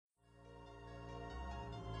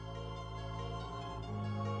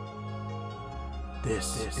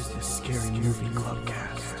This is the Scary Movie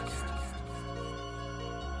Clubcast.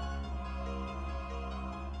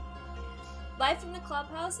 Live from the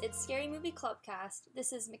clubhouse, it's Scary Movie Clubcast.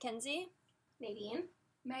 This is Mackenzie, Nadine,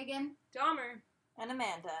 Megan, Dahmer, and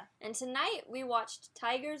Amanda. And tonight we watched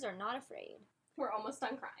Tigers Are Not Afraid. We're almost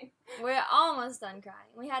done crying. We're almost done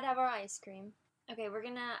crying. We had to have our ice cream. Okay, we're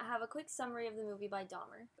gonna have a quick summary of the movie by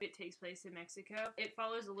Dahmer. It takes place in Mexico. It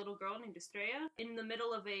follows a little girl named Estrella. In the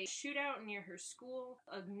middle of a shootout near her school,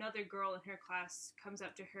 another girl in her class comes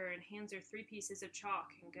up to her and hands her 3 pieces of chalk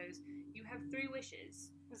and goes, "You have 3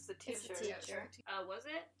 wishes." It's the It's the teacher. Was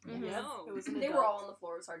it? Mhm. No. It was They were all on the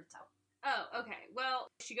floor. It was hard to tell. Oh, okay.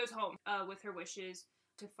 Well, she goes home with her wishes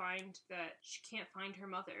to find that she can't find her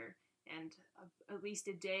mother. And at least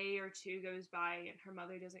a day or 2 goes by and her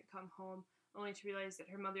mother doesn't come home, only to realize that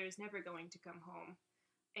her mother is never going to come home.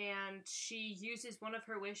 And she uses one of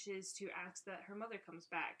her wishes to ask that her mother comes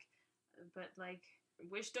back. But,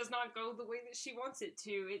 wish does not go the way that she wants it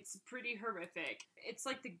to. It's pretty horrific. It's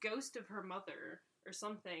like the ghost of her mother or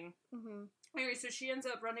something. Mm-hmm. Anyway, so she ends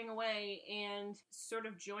up running away and sort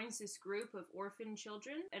of joins this group of orphan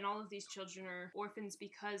children. And all of these children are orphans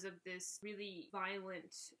because of this really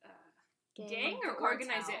violent gang or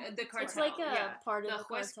organized the cartel. It's like a part of the the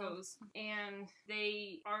cartel. Huescos. And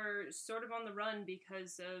they are sort of on the run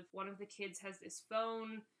because of one of the kids has this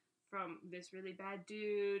phone from this really bad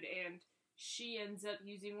dude, and she ends up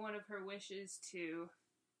using one of her wishes to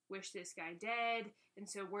wish this guy dead, and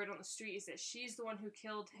so word on the street is that she's the one who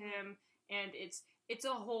killed him, and it's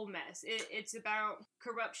a whole mess. It's about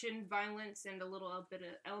corruption, violence, and a little bit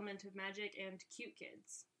of element of magic, and cute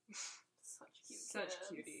kids. Such cute Such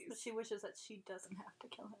kids. cuties. But she wishes that she doesn't have to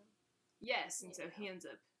kill him. Yes, and so he ends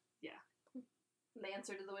up, The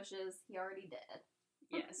answer to the wishes, he already did.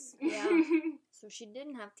 yes. Yeah. So she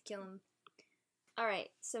didn't have to kill him. Alright,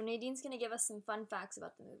 so Nadine's gonna give us some fun facts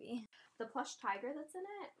about the movie. The plush tiger that's in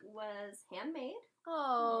it was handmade.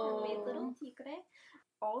 Oh. Handmade little tigre.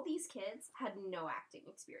 All these kids had no acting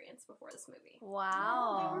experience before this movie.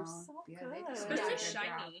 Wow. They were so good. Especially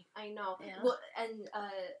Yeah. shiny. I know. Yeah. Well, and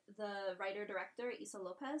the writer-director, Isa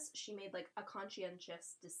Lopez, she made, a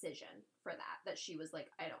conscientious decision for that she was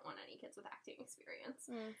like, I don't want any kids with acting experience,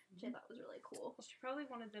 Mm. which I thought was really cool. She probably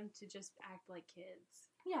wanted them to just act like kids.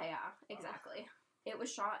 Yeah, exactly. It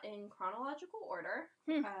was shot in chronological order,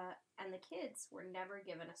 and the kids were never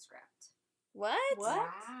given a script. What?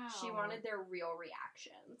 What? She wanted their real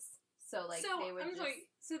reactions. So, they would I'm just... sorry,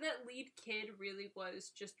 so that lead kid really was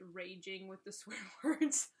just raging with the swear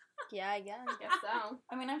words. Yeah, I guess. I guess so.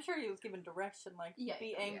 I mean, I'm sure he was given direction,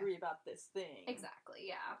 be angry about this thing. Exactly,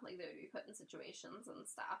 yeah. They would be put in situations and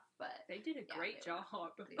stuff, but... They did a great job.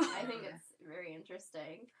 I think it's very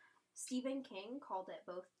interesting. Stephen King called it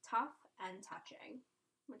both tough and touching,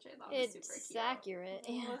 which I thought was super cute. It's accurate.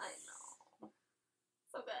 Yeah. I know.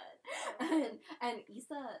 So good. And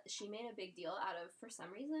Issa, she made a big deal out of, for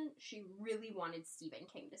some reason, she really wanted Stephen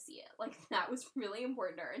King to see it. That was really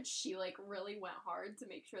important to her, and she, really went hard to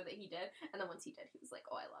make sure that he did. And then once he did, he was like,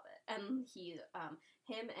 oh, I love it. And he,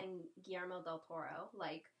 him and Guillermo del Toro,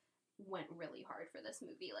 went really hard for this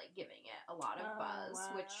movie, giving it a lot of buzz,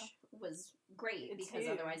 wow. which was great, It's because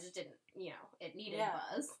huge. otherwise it didn't, it needed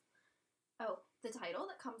buzz. Oh, the title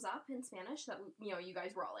that comes up in Spanish that, you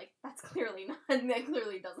guys were all like, that's clearly not, that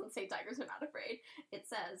clearly doesn't say Tigers Are Not Afraid. It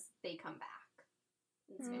says They Come Back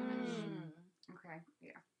in Spanish. Okay,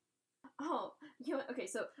 yeah. Oh, okay,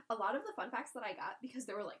 so a lot of the fun facts that I got, because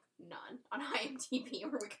there were, none on IMDb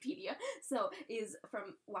or Wikipedia, so is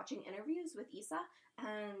from watching interviews with Issa,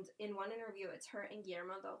 and in one interview, it's her and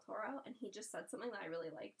Guillermo del Toro, and he just said something that I really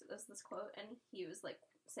liked, this quote, and he was,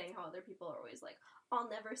 saying how other people are always like, I'll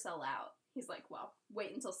never sell out. He's like, well,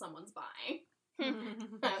 wait until someone's buying.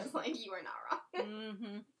 I was like, you are not wrong.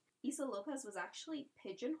 Mm-hmm. Issa Lopez was actually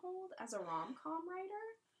pigeonholed as a rom-com writer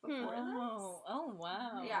before this. Oh,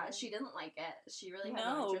 wow. Yeah, she didn't like it. She really had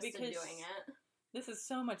no interest in doing it. This is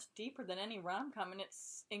so much deeper than any rom-com, and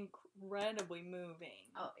it's incredibly moving.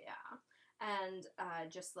 Oh, yeah. And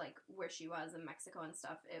just where she was in Mexico and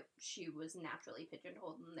stuff, she was naturally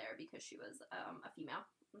pigeonholed in there because she was a female.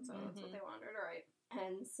 And so that's what they wanted her to write.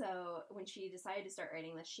 And so when she decided to start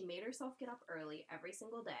writing this, she made herself get up early every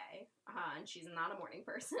single day. And she's not a morning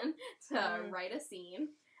person, to write a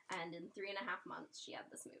scene. And in 3.5 months, she had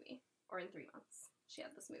this movie. Or in 3 months, she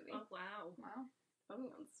had this movie. Oh, wow.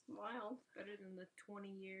 Oh, that's wild. Better than the 20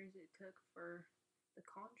 years it took for The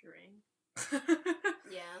Conjuring.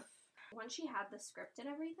 Yeah. Once she had the script and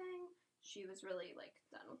everything, she was really,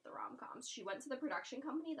 done with the rom-coms. She went to the production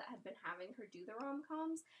company that had been having her do the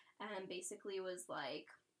rom-coms and basically was like,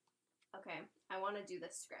 okay, I want to do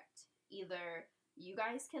this script. Either you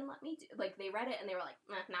guys can let me do, like, they read it and they were like,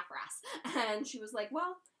 not for us. And she was like,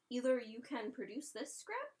 well, either you can produce this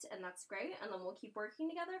script, and that's great, and then we'll keep working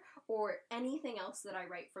together, or anything else that I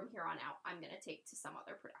write from here on out, I'm going to take to some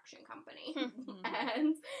other production company.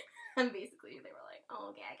 and basically they were like, oh,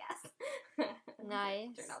 okay, I guess.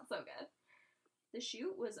 Nice. Turned out so good. The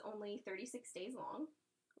shoot was only 36 days long.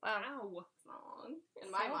 Wow. It's not long.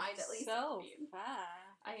 In my mind, at least. So 16. fast.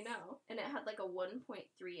 I know. And it had like a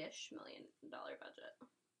 $1.3-ish million budget.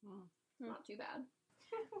 Not too bad.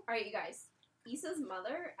 Alright, you guys. Issa's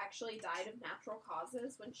mother actually died of natural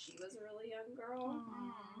causes when she was a really young girl.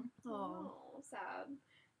 Oh, sad.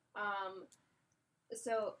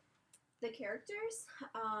 So the characters,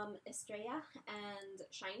 Estrella and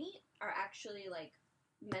Shiny, are actually like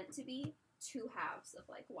meant to be two halves of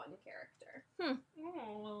like one character.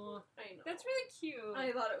 Oh, I know. that's really cute. I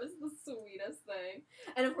thought it was the sweetest thing.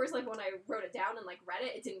 And of course, like, when I wrote it down and like read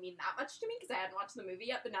it, it didn't mean that much to me because I hadn't watched the movie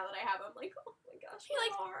yet, but now that I have, I'm like, oh my gosh, You're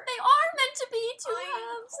like, heart. they are meant to be two I know.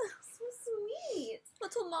 halves. So sweet.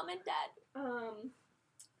 Little mom and dad.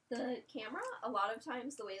 The camera, a lot of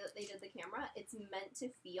times the way that they did the camera, it's meant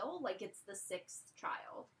to feel like it's the sixth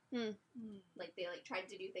child. Like, they like tried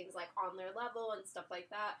to do things like on their level and stuff like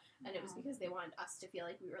that, and it was because they wanted us to feel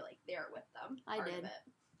like we were like there with them. I part did. Of it.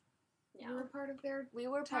 Yeah. You were part of their. We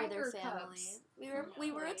were part of their Tiger family. cubs.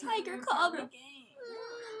 We were a Yeah. tiger You're cub. part of the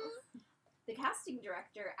game. The casting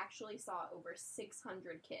director actually saw over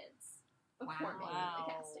 600 kids before making Wow.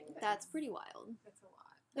 the casting. thing. That's pretty wild. That's a lot.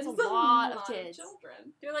 That's It's a lot of kids.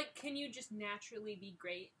 children. They're like, can you just naturally be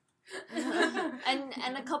great?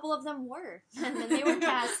 and a couple of them were. And then they were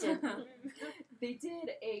casted. They did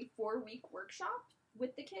a 4-week workshop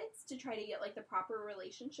with the kids to try to get like the proper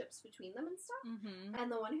relationships between them and stuff.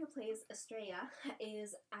 And the one who plays Estrella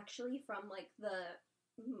is actually from like the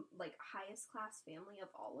highest class family of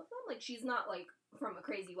all of them. Like, she's not like from a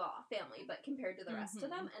crazy well-off family, but compared to the rest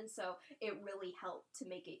of them, and so it really helped to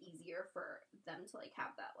make it easier for them to like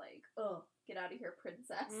have that like, oh, get out of here,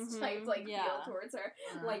 princess type like feel towards her.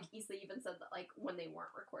 Like, Issa even said that like when they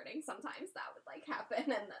weren't recording, sometimes that would like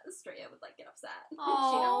happen, and that Estrella would like get upset. She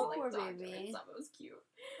Oh, had to, like, poor talk to her baby. and stuff. It was cute.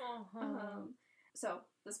 Uh-huh. So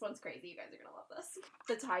this one's crazy. You guys are gonna love this.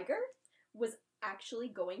 The tiger was actually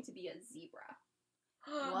going to be a zebra.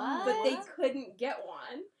 What? But they couldn't get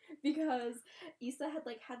one because Issa had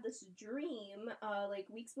like had this dream like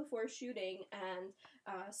weeks before shooting and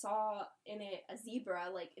saw in it a zebra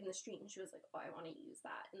like in the street, and she was like, oh, I want to use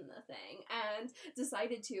that in the thing, and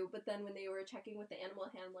decided to. But then when they were checking with the animal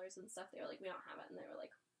handlers and stuff, they were like, we don't have it, and they were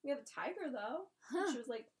like, we have a tiger though. And she was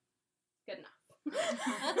like, good enough.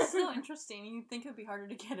 That's so interesting. You'd think it would be harder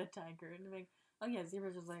to get a tiger. And like, oh yeah,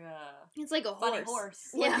 zebra's just like a It's like a funny horse. horse.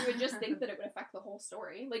 Like, Yeah. you would just think that it would affect the whole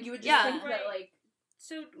story. Like, you would just Yeah. think that like,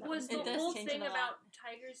 So was It the does whole change thing it a lot. about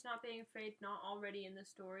tigers not being afraid not already in the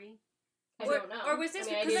story? I don't know. Or was this I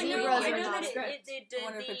mean, because I didn't know, read I the know that script. it I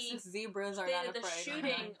wonder if it's just zebras are not the afraid.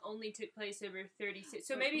 shooting only took place over 36.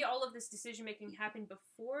 So maybe all of this decision making happened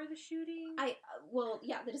before the shooting. The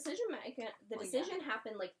decision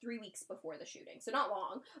happened like 3 weeks before the shooting, so not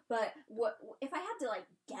long. But what if I had to like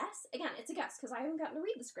guess? Again, it's a guess because I haven't gotten to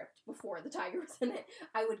read the script before the tiger was in it.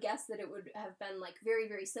 I would guess that it would have been like very,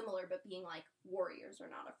 very similar, but being like warriors are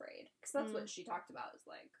not afraid, because that's what she talked about, is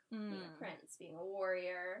like being a prince, being a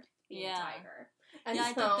warrior, being a tiger. And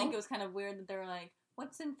I so, did think it was kind of weird that they were like,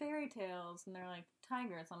 what's in fairy tales? And they're like,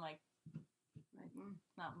 tigers. I'm like,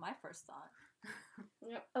 not my first thought.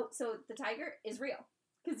 Yep. Oh, so the tiger is real.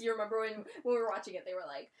 Because you remember when we were watching it, they were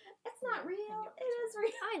like, it's not real. It is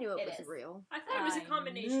real. I knew it It was is. real. I thought it was a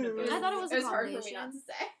combination of knew. both. I thought it was a It was hard for me combination. not to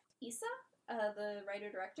say. Issa, the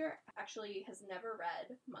writer-director, actually has never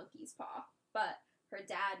read Monkey's Paw, but her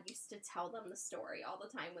dad used to tell them the story all the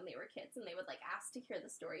time when they were kids, and they would like ask to hear the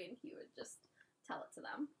story, and he would just tell it to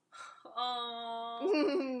them. Oh,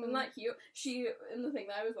 Isn't that cute? She, in the thing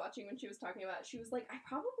that I was watching when she was talking about it, she was like, I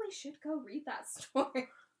probably should go read that story.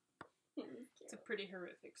 it's a pretty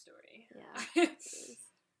horrific story. Yeah.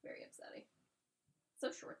 Very upsetting.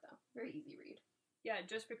 So short though. Very easy read. Yeah,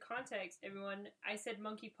 just for context, everyone, I said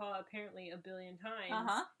monkey paw apparently a billion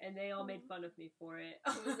times, and they all made fun of me for it.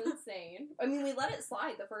 It was insane. I mean, we let it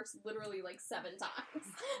slide the first literally like 7 times,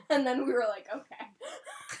 and then we were like, okay.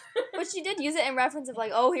 But she did use it in reference of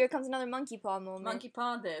like, oh, here comes another monkey paw moment. Monkey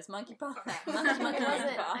paw this, monkey paw that, It monkey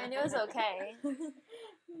wasn't, paw. I knew it was okay.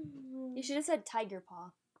 You should have said tiger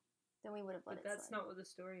paw. Then we would have let But it that's slide. not what the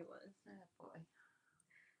story was. Oh boy.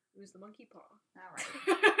 It was the monkey paw. Alright.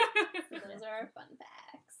 So those are our fun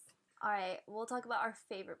facts. Alright, we'll talk about our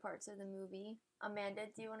favorite parts of the movie. Amanda,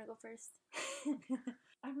 do you want to go first?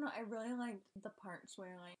 I don't know, I really liked the parts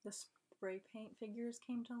where like the spray paint figures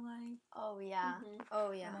came to life. Oh yeah. Mhm.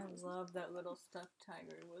 Oh yeah. And I love that little stuffed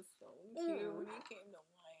tiger. It was so cute when he came to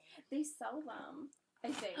life. They sell them,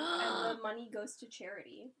 I think, and the money goes to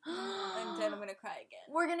charity. And then I'm gonna cry again.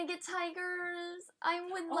 We're gonna get tigers. I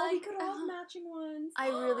would Oh, like. we could all have matching ones. I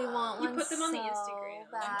really want You one. put them on the so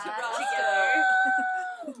Instagram. bad. Together.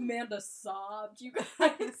 Amanda sobbed, you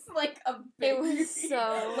guys, like a It baby. was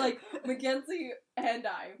so- like Mackenzie and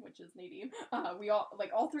I, which is Nadine. We all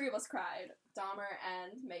all three of us cried. Dahmer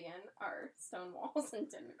and Megan are stone walls and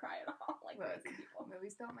didn't cry at all. Like Look, crazy people.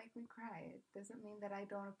 movies don't make me cry. It doesn't mean that I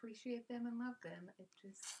don't appreciate them and love them. It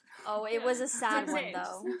just Oh, it was a sad That's one it.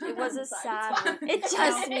 though. Just It was a inside. sad It's one. fine. It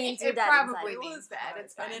just No, means it you're dead probably inside. means that.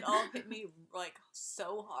 It's fine. And it all hit me like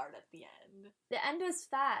so hard at the end. The end was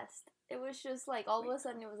fast. It was just like all of a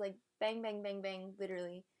sudden it was like bang, bang, bang, bang,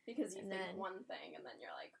 literally. Because you And think then- one thing and then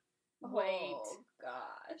you're like, Wait. oh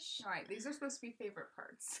gosh. Alright, these are supposed to be favorite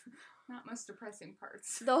parts, not most depressing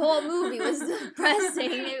parts. The whole movie was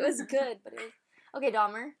depressing. It was good, but it was okay.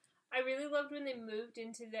 Dahmer. I really loved when they moved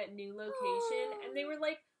into that new location and they were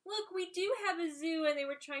like, look, we do have a zoo, and they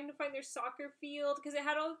were trying to find their soccer field because it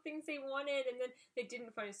had all the things they wanted, and then they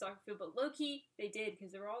didn't find a soccer field, but low-key, they did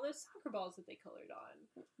because there were all those soccer balls that they colored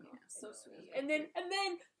on. Yeah, so sweet. And then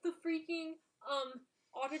the freaking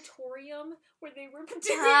auditorium where they were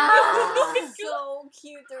pretending. Ah. So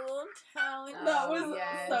cute, their little talent. That was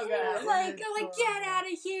yes, so good. that He's like, was they're like, get out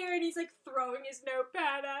of here, and he's like throwing his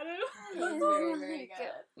notepad at him. It was very, very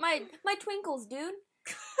good. My Twinkles, dude.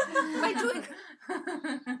 My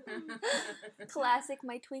Classic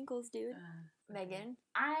My Twinkles, dude. Megan.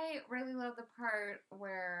 I really love the part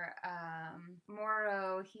where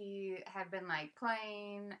Moro, he had been like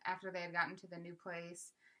playing after they had gotten to the new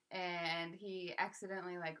place, and he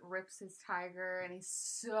accidentally like rips his tiger, and he's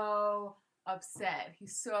so upset.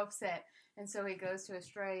 And so he goes to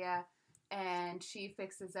Estrella, and she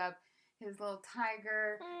fixes up his little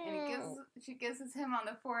tiger, and she kisses him on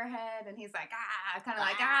the forehead, and he's like, kind of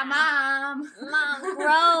like, mom, Mom,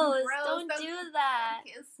 gross. Gross, Don't do that.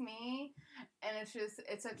 kiss me. And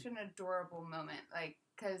it's such an adorable moment, like,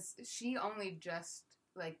 because she only just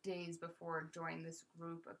like days before joined this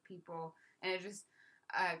group of people, and it just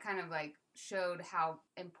kind of like showed how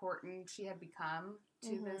important she had become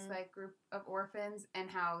to this like group of orphans,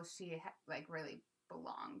 and how she like really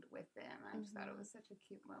belonged with them. I just thought it was such a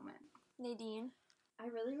cute moment. Nadine. I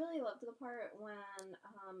really, really loved the part when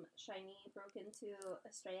Shiny broke into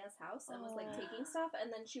Estrella's house and was like taking stuff, and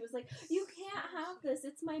then she was like, "You can't have this.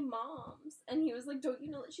 It's my mom's." And he was like, "Don't you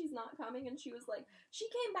know that she's not coming?" And she was like, "She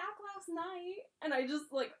came back last night." And I just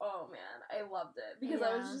like, oh man, I loved it because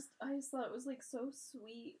I just thought it was like so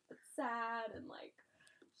sweet but sad and like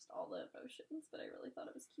just all the emotions. But I really thought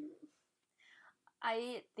it was cute.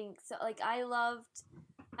 I think so. Like,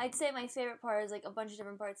 I'd say my favorite part is like a bunch of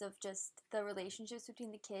different parts of just the relationships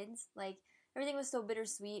between the kids. Like, everything was so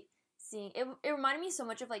bittersweet. Seeing it reminded me so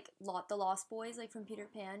much of like the Lost Boys, like from Peter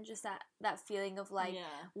Pan. Just that feeling of like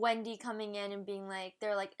Wendy coming in and being like,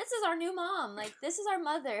 they're like, this is our new mom, like this is our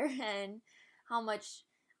mother, and how much,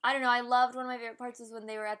 I don't know. I loved, one of my favorite parts was when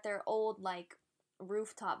they were at their old like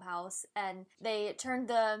rooftop house, and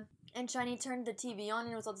Shiny turned the TV on,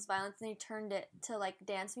 and it was all this violence, and he turned it to like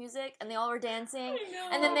dance music, and they all were dancing,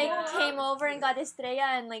 and then they came over and got Estrella,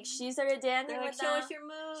 and like she started dancing They're like, with show them. us your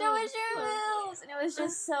moves. Show us your moves, and it was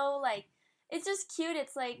just so like, it's just cute.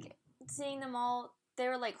 It's like seeing them all. They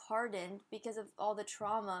were like hardened because of all the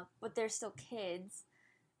trauma, but they're still kids,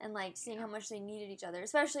 and like seeing how much they needed each other,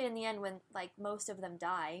 especially in the end when like most of them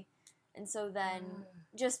die, and so then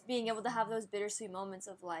just being able to have those bittersweet moments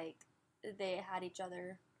of like they had each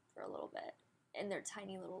other for a little bit in their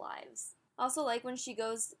tiny little lives. Also, like when she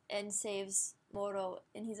goes and saves Moro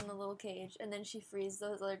and he's in the little cage, and then she frees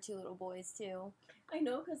those other two little boys too. I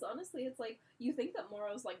know, because honestly, it's like you think that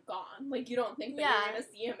Moro's like gone, like you don't think that Yeah. you're gonna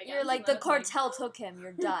see him again. You're like, and the then it's like, cartel took him,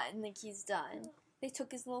 you're done. Like, he's done. They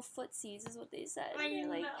took his little footsies, is what they said. They're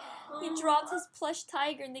like, he dropped his plush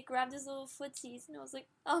tiger and they grabbed his little footsies, and I was like,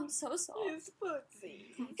 I'm so sorry. His footsie.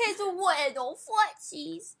 His little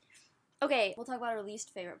footsies. Okay, we'll talk about our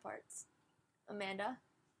least favorite parts. Amanda?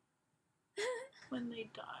 When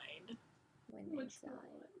they died. When they Which died.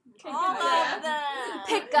 one? All Yeah. of them.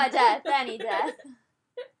 Pick a death, any death.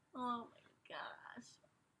 Oh my gosh.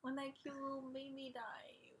 When that cute little baby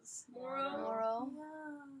dies. Moro.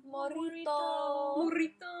 Yeah. Morito.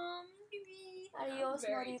 Morito. Adios,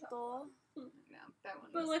 Very Morito. No, that one.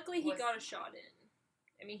 But was- luckily he was- got a shot in.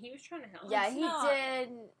 I mean, he was trying to help. Yeah, It's he not. did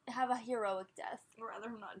have a heroic death. I'd rather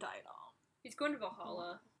him not die at all. He's going to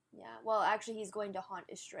Valhalla. Yeah, well, actually, he's going to haunt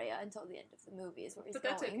Estrella until the end of the movie is where he's But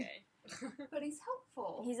that's going. okay. But he's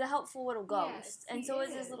helpful. He's a helpful little ghost, Yes, and he so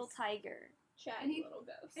is his is. little tiger. Chatty And he- little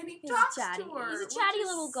ghost. And he He's talks chatty. to her. He's a which chatty is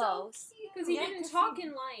little so ghost. cute. Because he Yeah, didn't 'cause talk he-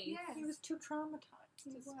 in life. Yes. He was too traumatized.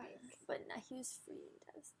 He to was. speak. But no, he was free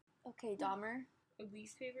and does. Okay, Dahmer.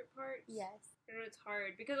 Least favorite part? Yes. I know it's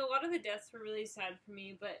hard because a lot of the deaths were really sad for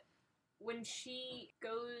me, but when she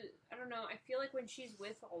goes, I don't know, I feel like when she's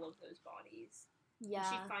with all of those bodies, Yeah.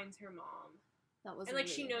 and she finds her mom, That was and like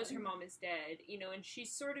she really knows hard. her mom is dead, you know, and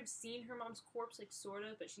she's sort of seen her mom's corpse, like sort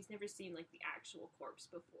of, but she's never seen like the actual corpse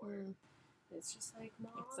before. Mm. It's just like,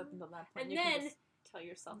 mom. Except until that point, And you then can just tell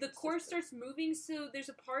yourself the it's corpse just a- starts moving, so there's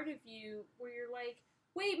a part of you where you're like,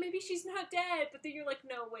 wait, maybe she's not dead, but then you're like,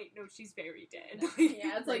 no, wait, no, she's very dead.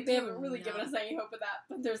 Yeah, it's like they haven't Oh, really no. given us any hope of that,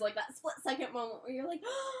 but there's like that split second moment where you're like,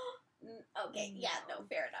 okay, yeah, no,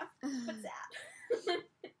 fair enough. What's that?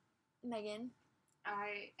 Megan.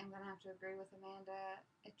 I am gonna have to agree with Amanda.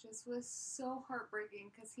 It just was so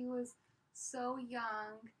heartbreaking because he was so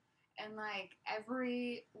young, and like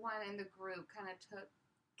everyone in the group kind of took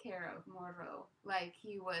care of Moro like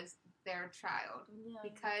he was their child Yeah.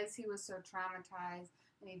 because he was so traumatized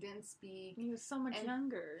and he didn't speak. He was so much And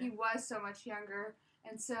younger. He was so much younger,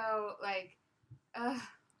 and so like,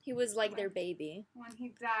 He was like their baby. when he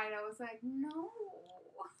died, I was like, no,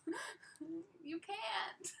 you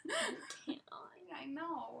can't. Can't. I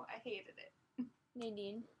know. I hated it.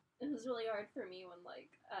 Nadine. It was really hard for me when like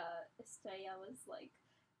Estrella was like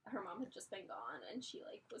her mom had just been gone and she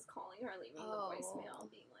like was calling her, leaving Oh. the voicemail,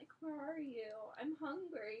 being like, "Where are you? I'm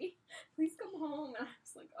hungry. Please come home." And I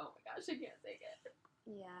was like, "Oh my gosh, I can't take it."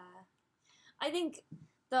 Yeah. I think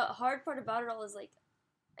the hard part about it all is like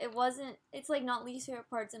it's like not least favorite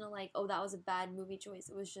parts in a like, oh, that was a bad movie choice.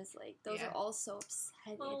 It was just like those Yeah. are all so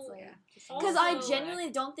upsetting. Oh, it's like Yeah. because I Also- genuinely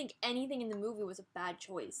don't think anything in the movie was a bad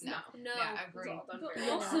choice. No. No. Yeah, I It was agree. all done But very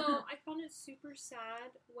Yeah. well. also, I found it super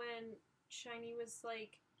sad when Shiny was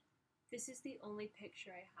like, "This is the only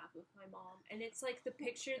picture I have of my mom," and it's like the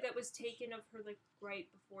picture that was taken of her like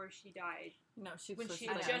right before she died, No, she when was she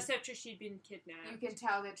like, just after she'd been kidnapped. You can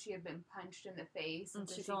tell that she had been punched in the face, and And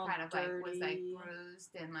so she's she all kind of like was like dirty.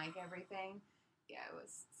 bruised and like everything. Yeah, it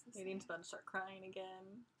was. So Nadine's sad. about to start crying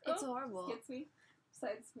again. It's Oh, horrible. Gets me.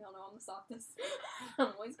 Besides, we all know I'm the softest.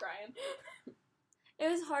 I'm always crying. It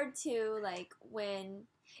was hard too, like when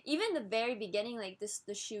even the very beginning, like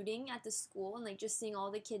the shooting at the school and like just seeing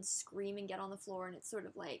all the kids scream and get on the floor, and it's sort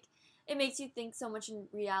of like it makes you think so much in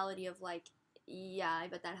reality of like, yeah, I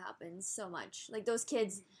bet that happens so much. Like those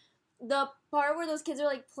kids, the part where those kids are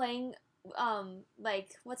like playing, like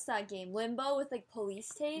what's that game, Limbo with like police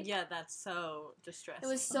tape. Yeah, that's so distressing.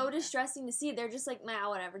 It was so distressing to see. They're just like, nah,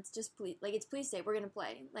 whatever. It's just police. Like it's police tape. We're gonna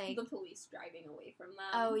play. Like The police driving away from them.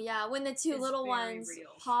 oh yeah, when the two It's little very ones, real.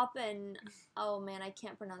 Pop and oh man, I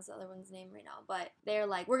can't pronounce the other one's name right now, but they're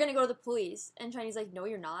like, we're gonna go to the police, and Chinese like, no,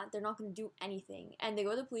 you're not. They're not gonna do anything, and they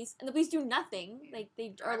go to the police, and the police do nothing. Like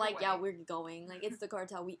they are Drive like, yeah, away. we're going. Like it's the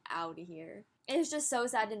cartel. We out of here. It's just so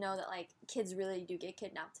sad to know that like kids really do get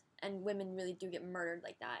kidnapped and women really do get murdered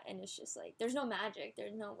like that, and it's just like there's no magic,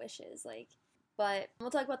 there's no wishes, like. But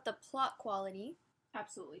we'll talk about the plot quality.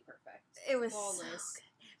 Absolutely perfect. It was Flawless. so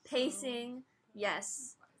good. Pacing,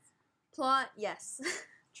 yes. Plot, yes.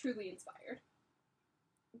 Truly inspired.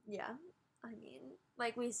 Yeah, I mean,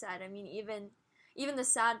 like we said, I mean, even the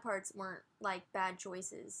sad parts weren't like bad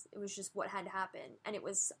choices. It was just what had to happen, and it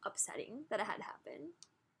was upsetting that it had to happen.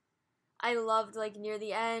 I loved like near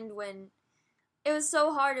the end when it was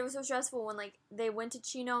so hard. It was so stressful when like they went to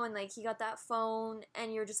Chino and like he got that phone,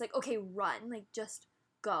 and you're just like, okay, run, like just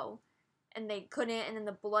go, and they couldn't, and then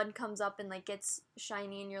the blood comes up and like gets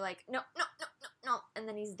shiny, and you're like, no, no, no, no, no, and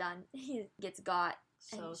then he's done. He gets got.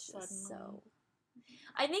 And so it's just suddenly. so.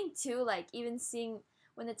 I think too, like even seeing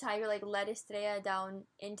when the tiger like led Estrella down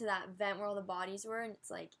into that vent where all the bodies were, and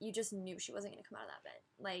it's like you just knew she wasn't gonna come out of that vent.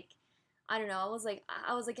 Like I don't know. I was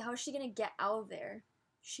like, how is she gonna get out of there?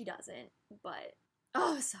 She doesn't. But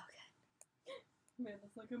oh, it was so good. Man,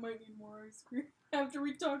 it's like I might need more ice cream after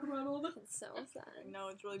we talk about all this. It's so sad. I know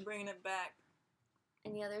it's really bringing it back.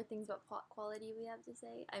 Any other things about plot quality we have to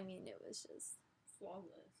say? I mean, it was just Flawless.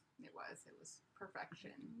 It was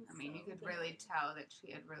perfection. It I mean, you was could so really good. tell that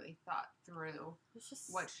she had really thought through It's just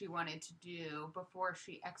what she wanted to do before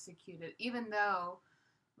she executed. Even though,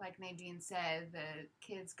 like Nadine said, the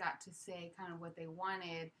kids got to say kind of what they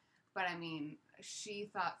wanted, but I mean,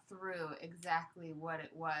 she thought through exactly what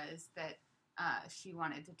it was that she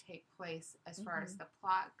wanted to take place as far as the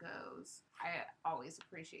plot goes. I always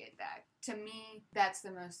appreciate that. To me, that's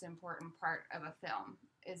the most important part of a film,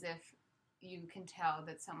 is if you can tell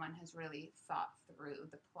that someone has really thought through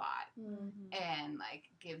the plot and like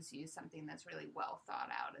gives you something that's really well thought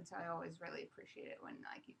out. And so I always really appreciate it when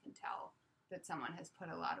like you can tell that someone has put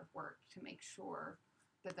a lot of work to make sure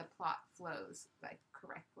that the plot flows like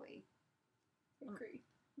correctly. Agree.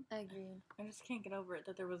 Agreed. I just can't get over it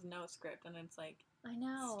that there was no script, and it's like I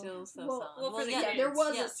know. still so Well, solid. for the yeah, kids, there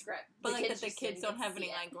was yeah. a script, But like that the just kids didn't don't get have to any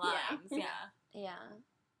see like it. lines. Yeah.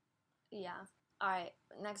 Yeah. Alright,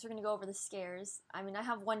 next we're gonna go over the scares. I mean, I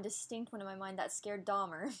have one distinct one in my mind that scared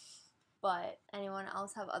Dahmer. But anyone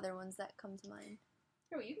else have other ones that come to mind?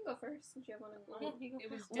 Oh, you can go first since you have one in mind. Yeah, you go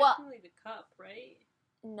It was first. Well- definitely the cup, right?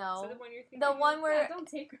 No. Is that the one you're thinking? The one Yeah, where... don't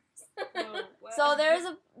take hers. Oh, what? So there's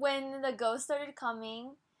when the ghost started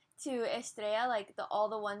coming to Estrella, like all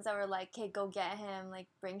the ones that were like, "Okay, go get him, like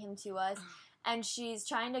bring him to us," and she's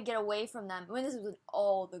trying to get away from them. When this was when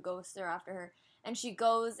all the ghosts are after her, and she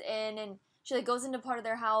goes in and she like goes into part of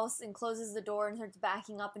their house and closes the door and starts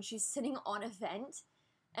backing up, and she's sitting on a vent,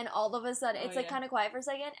 and all of a sudden it's like yeah. kind of quiet for a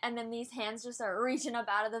second, and then these hands just start reaching up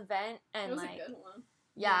out of the vent, It and was like a good one.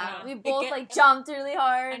 yeah, Yeah. we It both get- like jumped really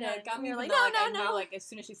hard. I know, it got and me we were even like, though, no, like, I no, knew, no. like, as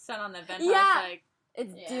soon as she sat on the vent, Yeah. I was like,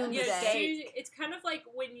 It's Yeah. doomsday. Yeah, Mistake. it's kind of like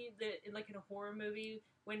when like in a horror movie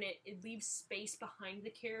when it leaves space behind the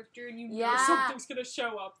character and you know Yeah. something's gonna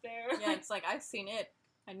show up there. yeah, it's like, I've seen it.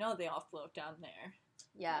 I know they all float down there.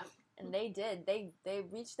 Yeah, and they did. They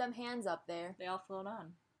reached them hands up there. They all float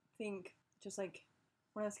on. I think just like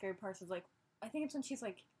one of the scary parts is like I think it's when she's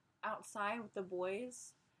like outside with the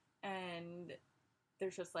boys and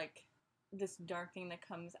there's just like this dark thing that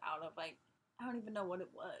comes out of like I don't even know what it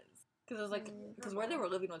was because it was like because where they were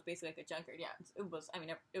living was basically like a junkyard. Yeah, it was. I mean,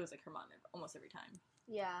 it was like her mom almost every time.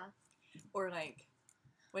 Yeah. Or like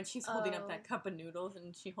when she's holding up Oh. that cup of noodles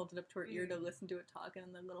and she holds it up to her ear to listen to it talk and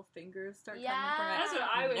then the little fingers start Yeah. coming from her. That's what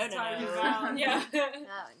I was No, no, talking no. about. Yeah.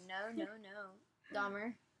 No.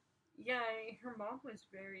 Dahmer. Yeah, her mom was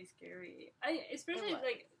very scary. Especially It was.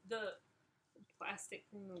 like the plastic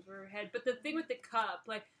thing over her head. But the thing with the cup,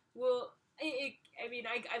 like, well, I mean,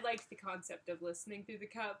 I liked the concept of listening through the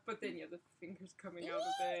cup, but then the fingers coming out of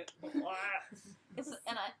it.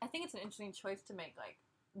 And I think it's an interesting choice to make like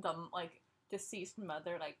the like deceased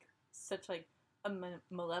mother like such like a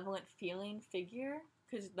malevolent feeling figure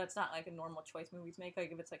because that's not like a normal choice movies make.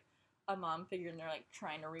 Like if it's like a mom figure and they're like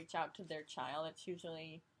trying to reach out to their child, it's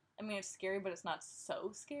usually I mean it's scary, but it's not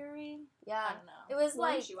so scary. Yeah. I don't know. It was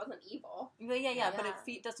Well, like, she wasn't evil. Yeah, but Yeah.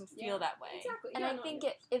 it doesn't Yeah, feel that way. Exactly. and yeah, I no, think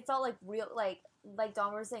yeah. it felt like real, like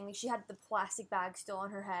Dahmer was saying, like she had the plastic bag still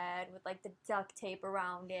on her head with like the duct tape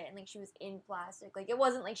around it, and like she was in plastic. Like it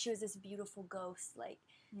wasn't like she was this beautiful ghost, like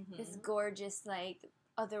this gorgeous, like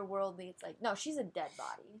otherworldly. It's like no, she's a dead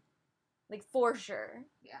body, like for sure.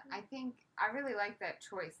 Yeah, I think I really like that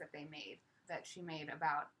choice that she made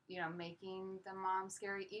about, making the mom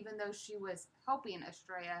scary, even though she was helping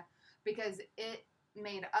Estrella, because it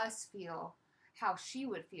made us feel how she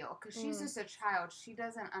would feel, because she's just a child. She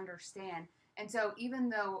doesn't understand. And so even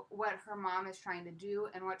though what her mom is trying to do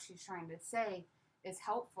and what she's trying to say is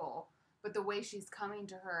helpful, but the way she's coming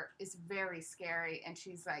to her is very scary, and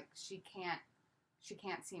she's like, she can't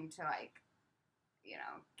seem to, like,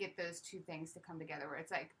 get those two things to come together, where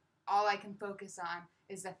it's like, all I can focus on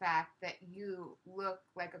is the fact that you look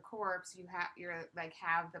like a corpse. You're like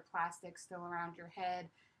have the plastic still around your head,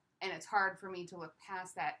 and it's hard for me to look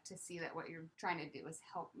past that to see that what you're trying to do is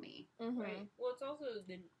help me. Mm-hmm. Right. Well, it's also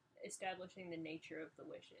establishing the nature of the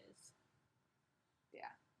wishes.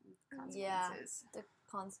 Consequences. The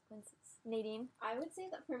consequences. Nadine. I would say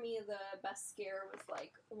that for me, the best scare was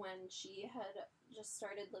like when she had just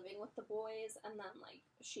started living with the boys, and then like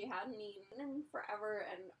she hadn't eaten in forever,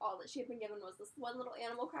 and all that she had been given was this one little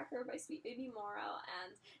animal cracker by Sweet Baby Mora,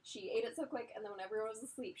 and she ate it so quick, and then when everyone was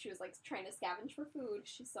asleep, she was like trying to scavenge for food.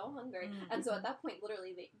 She's so hungry, and so at that point,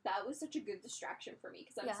 literally, that was such a good distraction for me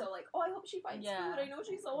because I'm so like, oh, I hope she finds food. I know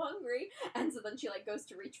she's so hungry, and so then she like goes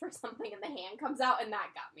to reach for something, and the hand comes out, and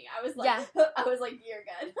that got me. I was like, I was like, you're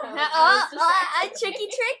good. I was distracted.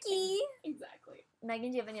 tricky. Exactly.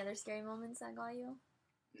 Megan, do you have any other scary moments that got you?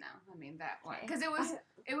 No, I mean that one, Okay. because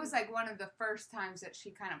it was like one of the first times that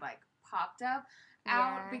she kind of like popped up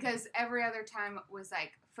out, because every other time was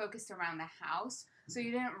like focused around the house, so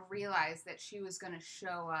you didn't realize that she was going to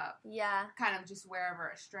show up kind of just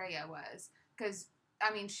wherever Estrella was, because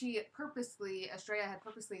I mean Estrella had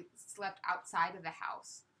purposely slept outside of the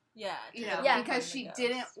house, because she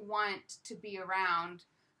didn't want to be around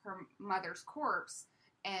her mother's corpse,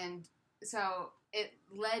 and so it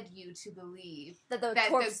led you to believe that the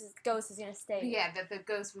ghost is going to stay. Yeah, that the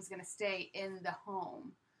ghost was going to stay in the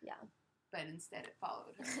home. Yeah. but instead it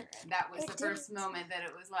followed her. And that was It the first didn't. moment that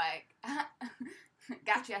it was like,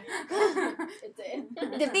 gotcha. It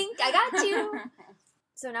did. The bink, I got you.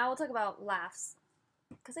 So now we'll talk about laughs.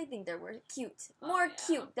 Because I think they were cute. More yeah.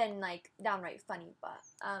 cute than, like, downright funny. But,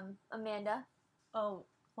 Amanda? Oh,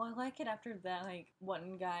 well, I like it after that, like,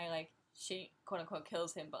 one guy, like, she, quote-unquote,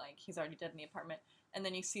 kills him, but, like, he's already dead in the apartment. And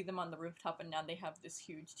then you see them on the rooftop, and now they have this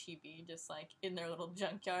huge TV just, like, in their little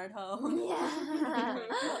junkyard home. Yeah.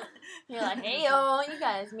 You're like, hey, yo, you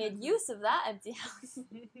guys made use of that empty house.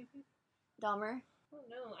 Dahmer? I don't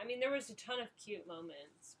know. I mean, there was a ton of cute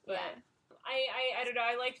moments, but Yeah. I don't know.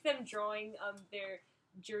 I liked them drawing their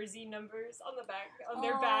jersey numbers on the back on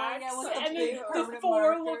their Oh, backs, yeah, with the and big then the permanent 4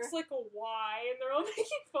 marker. looks like a Y, and they're all making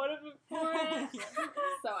fun of him for it.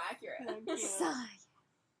 So accurate. Sigh.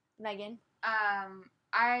 Megan?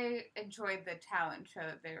 I enjoyed the talent show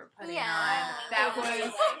that they were putting Yeah. on. That was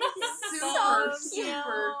super, So cute.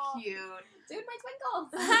 super cute. Dude, my Twinkles.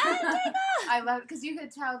 I loved because you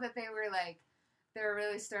could tell that they were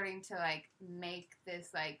really starting to like make this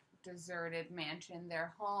like deserted mansion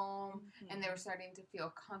their home, and they were starting to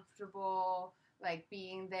feel comfortable like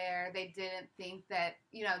being there. They didn't think that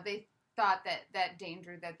they thought that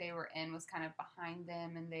danger that they were in was kind of behind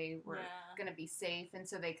them, and they were gonna be safe, and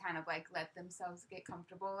so they kind of like let themselves get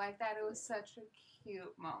comfortable like that. It was such a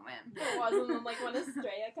cute moment. It was, and then, like, when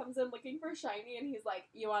Estrella comes in looking for Shiny, and he's like,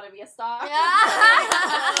 you want to be a star? He's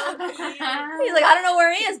like, I don't know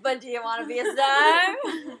where he is, but do you want to be a star?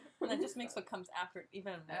 And that just makes what comes after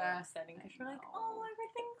even more upsetting, because you're like, oh,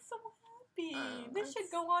 everything's so happy. This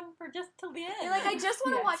should go on for just till the end. You're like, I just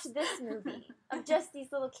want to Yes. watch this movie of just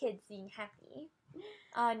these little kids being happy.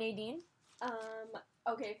 Nadine?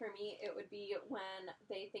 Okay, for me, it would be when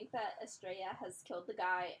they think that Estrella has killed the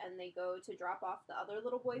guy, and they go to drop off the other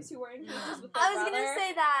little boys who were in cages with their I was brother. gonna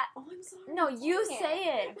say that. Oh, I'm sorry. No, you Dang say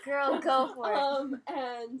it. Girl, go for it.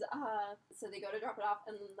 And so they go to drop it off,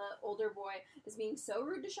 and the older boy is being so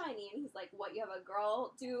rude to Shiny, and he's like, what, you have a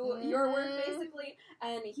girl do your work, basically?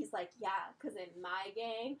 And he's like, yeah, because in my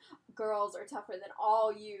gang, girls are tougher than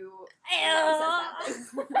all you. And he says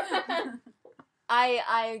that thing.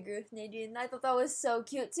 I agree with Nadine. I thought that was so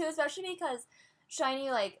cute too, especially because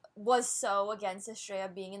Shiny like was so against Estrella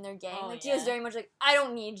being in their gang. Oh, Like she was yeah. very much like, I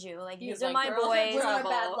don't need you. Like He these was are like, my "Girls are boys. Girls are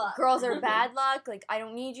bad luck. Girls are bad luck. Like I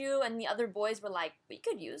don't need you. And the other boys were like, we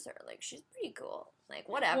could use her. Like she's pretty cool. Like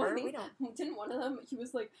whatever. Well, We don't. Didn't one of them, he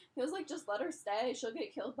was like, just let her stay. She'll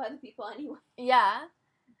get killed by the people anyway. Yeah.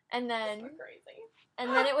 And So then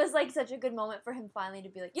crazy. it was like such a good moment for him finally to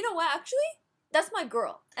be like, you know what, actually, that's my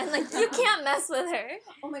girl. And like you can't mess with her.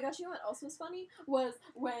 Oh my gosh, you know what else was funny? Was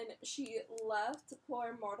when she left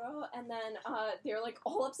poor Moro, and then they're like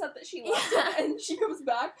all upset that she left him, and she comes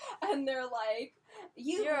back, and they're like,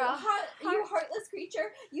 you You're a you heartless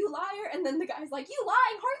creature, you liar, and then the guy's like, you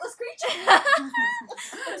lying heartless creature.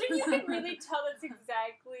 But you can really tell that's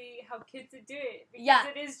exactly how kids would do it. Because Yeah.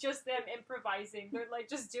 it is just them improvising. They're like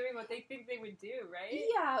just doing what they think they would do, right?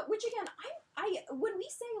 Yeah, which again, I when we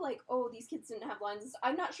say like, oh, these kids didn't have lines,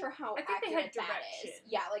 I'm not sure how I think they had accurate that is. direction.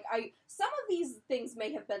 Yeah, like some of these things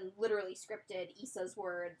may have been literally scripted. Issa's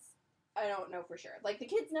words, I don't know for sure. Like the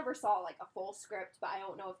kids never saw like a full script, but I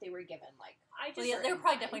don't know if they were given like. I just Well, yeah, they were certain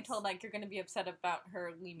probably definitely lines. told, like, you're going to be upset about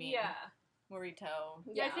her leaving yeah. Morito.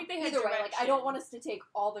 Yeah, I think they had Either way, like I don't direction. want us to take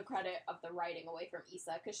all the credit of the writing away from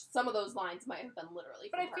Issa, because some of those lines might have been literally.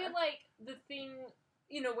 But From I feel her. like the thing,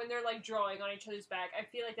 when they're like drawing on each other's back, I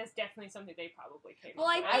feel like that's definitely something they probably came Well,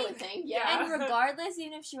 up I with. I would think, yeah. And regardless,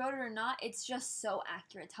 even if she wrote it or not, it's just so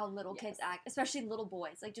accurate how little kids act, especially little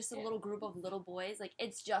boys. Like, just a little group of little boys. Like,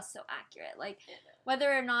 it's just so accurate. Like,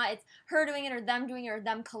 whether or not it's her doing it or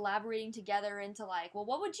them collaborating together into, like, well,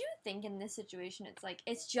 what would you think in this situation? It's, like,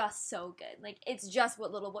 it's just so good. Like, it's just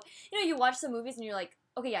what little boy... You watch some movies and you're like,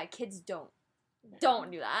 okay, yeah, kids don't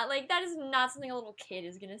do that. Like, that is not something a little kid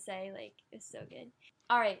is gonna say. Like, it's so good.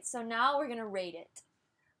 Alright, so now we're gonna rate it.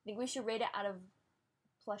 I think we should rate it out of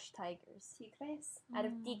plush tigers. Tigres. Out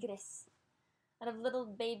of tigres. Out of little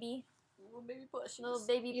baby Little baby push. Little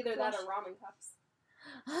baby Either that plush. or ramen cups.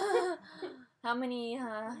 How many,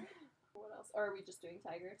 What else? Or are we just doing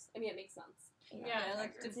tigers? I mean, it makes sense. Yeah,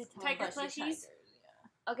 like tigers. just Tiger plushy plushies? tigers,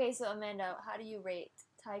 yeah. Okay, so Amanda, how do you rate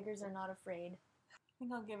Tigers Are Not Afraid? I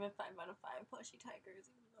think I'll give it 5 out of 5 plushy tigers,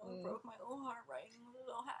 even though it broke my little heart right in the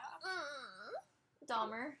little half.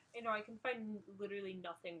 Dahmer? I can find literally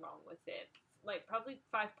nothing wrong with it. Like, probably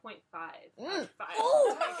 5.5. Mm. 5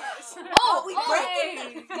 Oh! tigers. Oh, we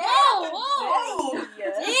break break it! Whoa!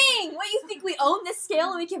 Hey! Dang! What, you think we own this scale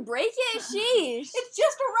and we can break it? Sheesh! It's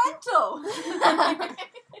just a rental!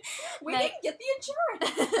 We Meg- didn't get the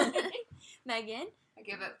insurance. Megan? I I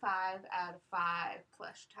give it 5 out of 5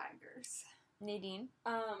 plush tigers. Nadine?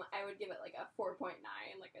 I would give it like a 4.9.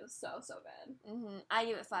 Like, it was so good. I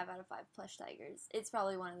give it 5 out of 5 plush tigers. It's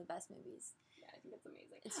probably one of the best movies. Yeah, I think it's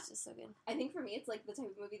amazing. It's just so good. I think for me, it's like the type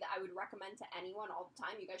of movie that I would recommend to anyone all the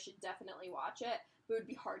time. You guys should definitely watch it. But it would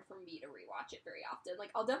be hard for me to rewatch it very often.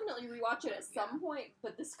 Like, I'll definitely rewatch it at some point,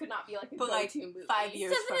 but this could not be like a go-to movie. 5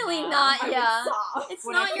 years Definitely from now, not, yeah. Sob. It's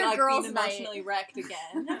when not I feel your like girls' being night. emotionally wrecked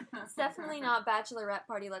again. It's definitely not Bachelorette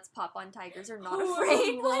Party, let's pop on tigers or not Oh,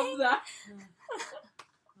 afraid. I love that.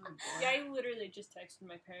 Yeah, I literally just texted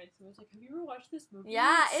my parents and was like, "Have you ever watched this movie?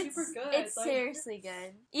 Yeah, It's super good. It's Like, seriously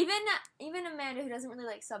good. Even Amanda, who doesn't really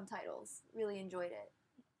like subtitles, really enjoyed it.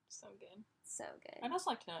 So good. So good. I'd also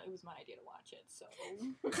like to know it was my idea to watch it, so.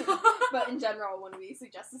 But in general, when we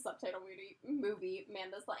suggest a subtitle movie,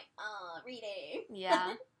 Amanda's like, reading.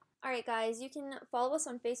 Yeah. Alright guys, you can follow us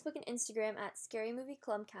on Facebook and Instagram at Scary Movie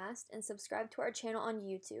Clubcast and subscribe to our channel on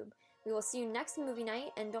YouTube. We will see you next movie night,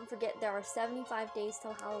 and don't forget there are 75 days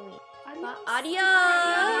till Halloween. Adios.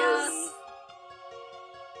 Adios!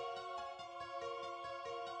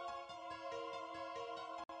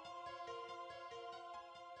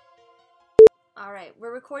 Alright,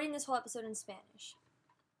 we're recording this whole episode in Spanish.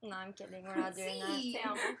 No, I'm kidding. We're not doing that. Sí. Te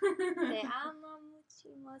amo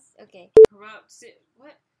muchísimo. Okay. corrupt.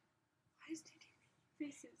 What? Why is Nadine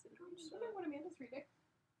faces? Look at what Amanda's reading.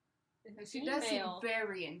 She does seem Email.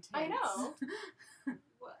 very intense. I know.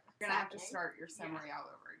 What? You're gonna have to Happening. start your summary all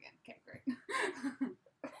over again. Okay, great.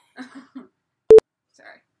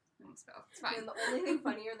 Sorry. I almost fell. It's fine. And the only thing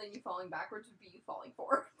funnier than you falling backwards would be you falling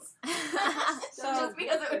forwards. So, Just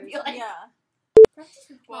because it would be like, yeah.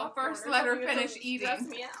 Well, first let her finish eating. Stress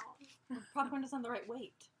me out. Popcorn is on the right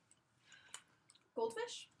weight.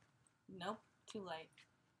 Goldfish? Nope, too light.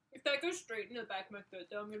 If that goes straight in the back of my throat,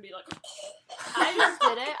 though, I'm gonna be like, I just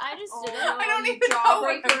did it. I just did it. I don't even know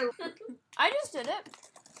what Jawbreaker. I just did it.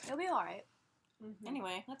 It'll be alright.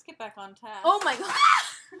 Anyway, let's get back on task. Oh my god.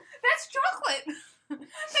 That's chocolate! That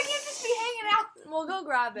can't just be hanging out. We'll go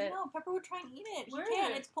grab it. No, Pepper would try and eat it. She Where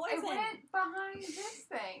can't. is it? It's It poison. went behind this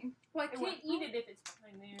thing. well, I It can't went- eat it if it's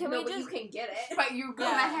behind there. Can No, we but you just- can get it. But you're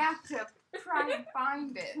gonna Yeah. have to try and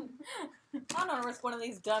find it. I don't want to risk one of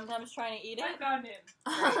these dum-dums trying to eat I it. found him.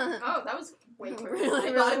 Oh, that was way quicker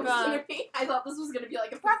Really, than I thought really it was gonna fast. be. I thought this was gonna be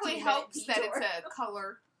like a Probably 15-minute helps that detour. it's a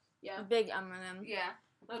color. Yeah. Big M&M. Yeah.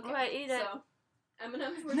 Okay. Okay, eat it. So,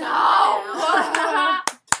 M&M's were No! done.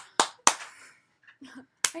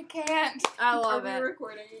 I can't. I Are love we it.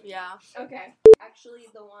 recording? Yeah. Okay. Actually,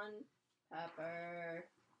 the one Pepper.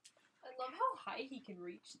 I love how high he can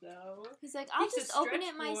reach, though. He's like, I'll He's a just open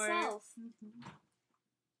stretch it boy. myself.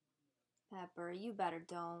 Pepper, you better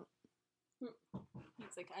don't.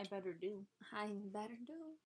 He's like, I better do. I better do.